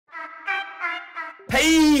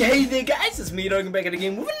Hey there guys, it's me Logan back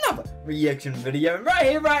again with another reaction video. And right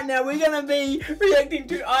here, right now, we're gonna be reacting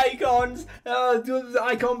to iKON's, the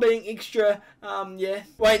iKON being extra, yeah.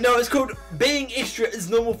 Wait, no, it's called Being Extra is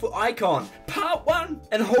Normal for iKON, Part 1.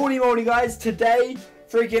 And holy moly guys, today,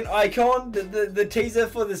 freaking iKON, the teaser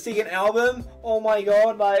for the second album, oh my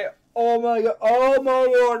god, like, oh my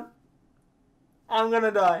god. I'm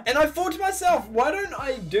gonna die. And I thought to myself, why don't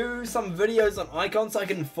I do some videos on iKON so I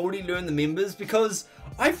can fully learn the members? Because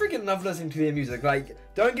I freaking love listening to their music. Like,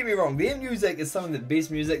 don't get me wrong, their music is some of the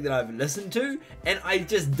best music that I've listened to, and I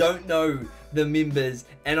just don't know the members,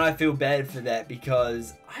 and I feel bad for that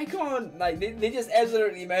because iKON, like, they're just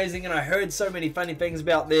absolutely amazing, and I heard so many funny things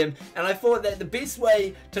about them, and I thought that the best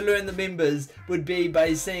way to learn the members would be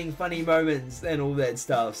by seeing funny moments and all that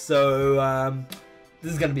stuff. So,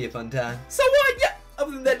 this is gonna be a fun time. So yeah,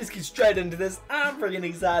 other than that, let's get straight into this. I'm freaking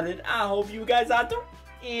excited. I hope you guys are too.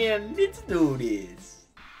 And let's do this.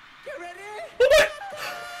 Get ready?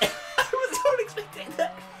 I was not expecting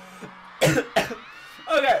that.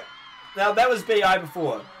 Okay, now that was BI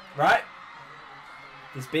before, right?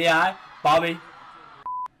 This BI, Bobby.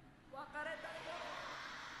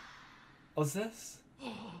 What's this?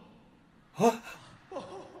 Huh?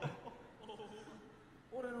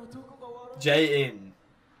 JN.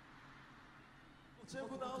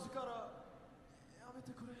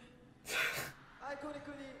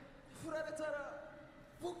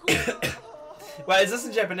 Wait, is this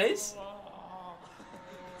in Japanese?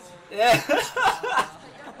 Yeah.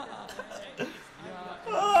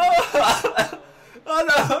 Oh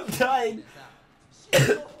no, I'm dying.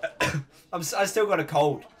 I still got a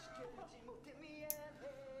cold.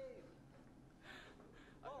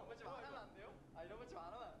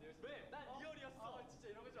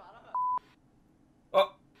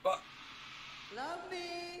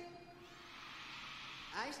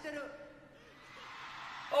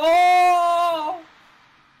 Oh!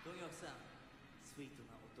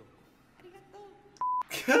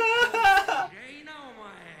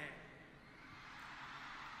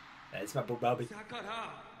 That's my boy Bobby. Oh my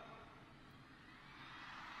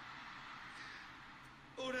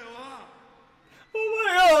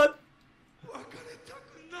god!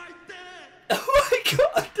 Oh my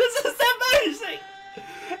god, this is amazing!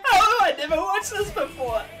 How have I never watched this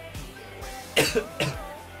before?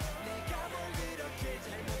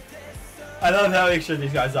 I love how extra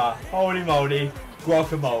these guys are. Holy moly,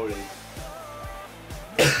 guacamole.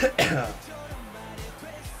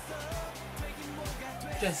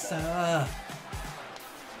 Just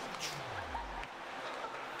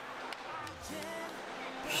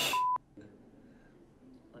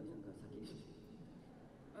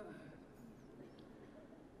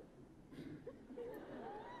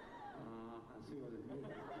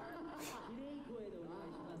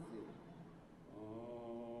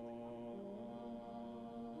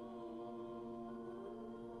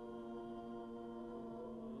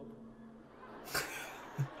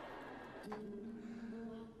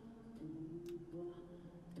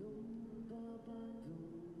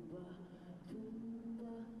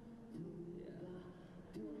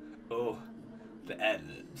oh, the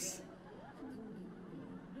ad-libs.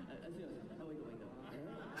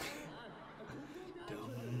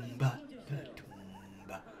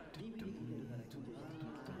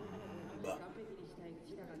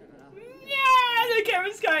 Yeah, the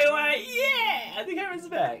camera's going away. Yeah, the camera's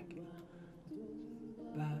back.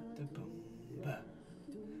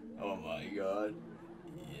 Oh my god.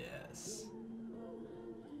 Yes.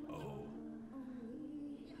 Oh.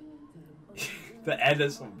 The ad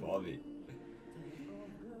is from Bobby.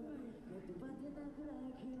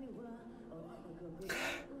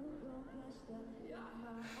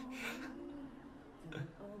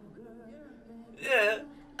 Yeah,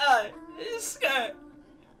 it's scared.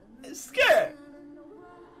 It's scared.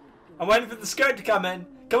 I'm waiting for the skirt to come in.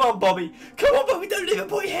 Come on, Bobby. Come on, Bobby. Don't leave a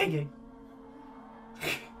boy hanging.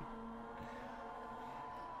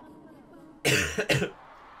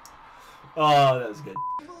 Oh, that was good.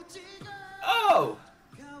 Oh!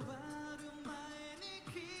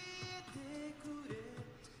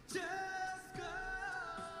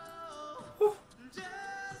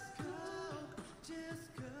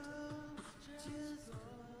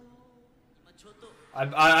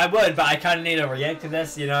 I would, but I kind of need to react to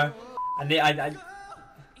this, you know. I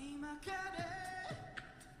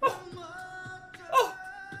Oh. Oh.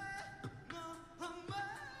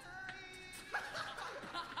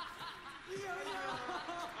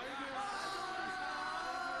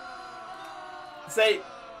 Say.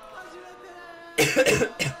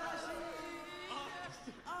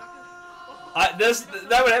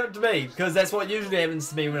 that would happen to me, because that's what usually happens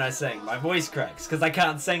to me when I sing. My voice cracks, because I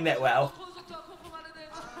can't sing that well.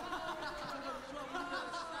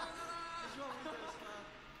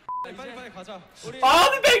 Oh,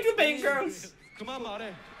 they're back to being girls!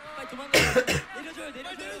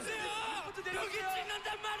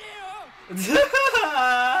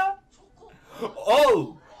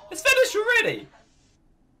 Oh, it's finished already.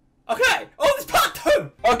 Okay. Oh, it's part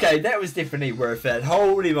 2. Okay, that was definitely worth it.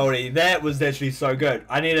 Holy moly, that was actually so good.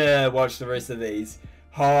 I need to watch the rest of these.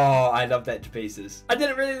 Oh, I love that to pieces. I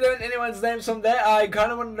didn't really learn anyone's names from that. I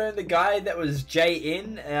kind of want to learn the guy that was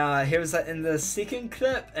JN. He was like in the second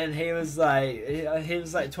clip, and he was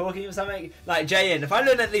like talking or something. Like JN. If I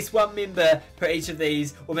learn at least 1 member per each of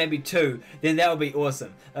these, or maybe 2, then that would be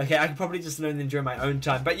awesome. Okay, I could probably just learn them during my own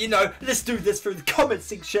time. But you know, let's do this through the comment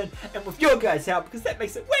section and with your guys' help, because that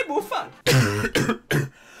makes it way more fun.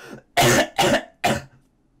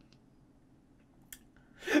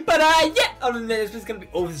 But yeah, other than that, this was going to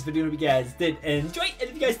be all this video. If you guys did enjoy, and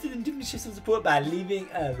if you guys didn't, do me show some support by leaving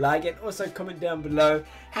a like, and also comment down below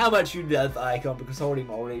how much you love iKON, because holy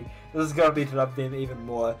moly, this is going to be to love them even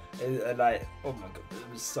more. Like, oh my god,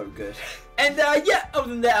 it was so good. And yeah, other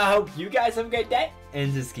than that, I hope you guys have a great day,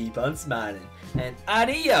 and just keep on smiling. And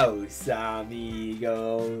adios,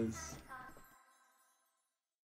 amigos.